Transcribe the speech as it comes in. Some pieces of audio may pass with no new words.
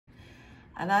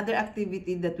Another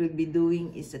activity that we'll be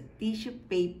doing is a tissue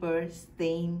paper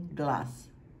stained glass.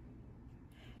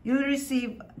 You'll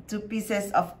receive 2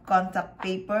 pieces of contact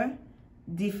paper,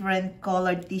 different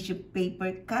colored tissue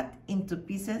paper cut into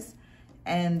pieces,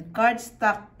 and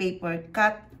cardstock paper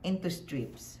cut into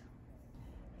strips.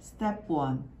 Step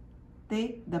 1.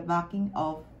 Take the backing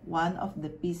of one of the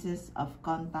pieces of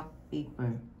contact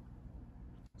paper.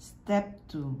 Step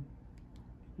 2.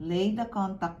 Lay the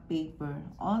contact paper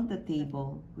on the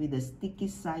table with the sticky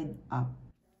side up.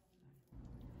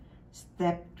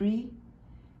 Step 3.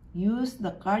 Use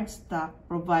the cardstock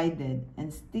provided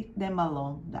and stick them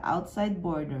along the outside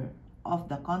border of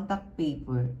the contact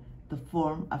paper to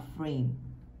form a frame.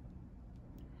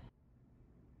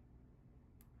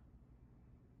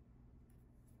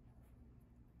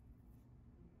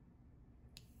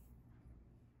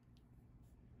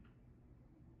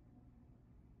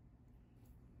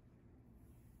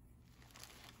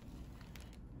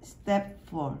 Step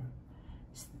 4.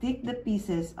 Stick the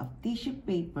pieces of tissue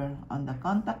paper on the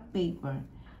contact paper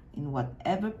in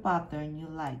whatever pattern you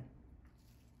like.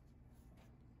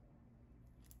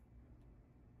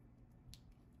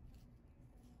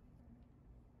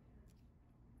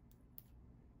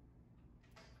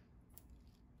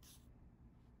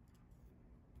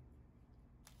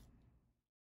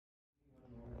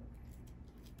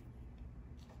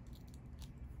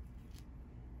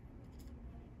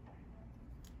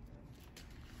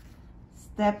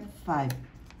 Step 5.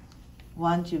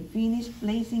 Once you finish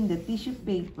placing the tissue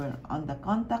paper on the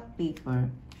contact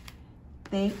paper,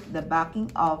 take the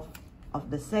backing off of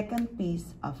the second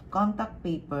piece of contact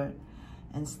paper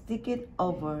and stick it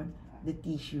over the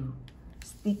tissue,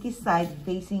 sticky side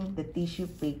facing the tissue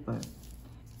paper.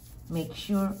 Make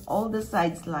sure all the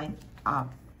sides line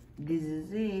up. This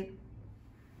is it.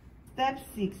 Step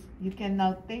 6. You can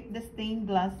now tape the stained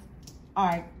glass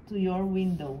art to your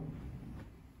window.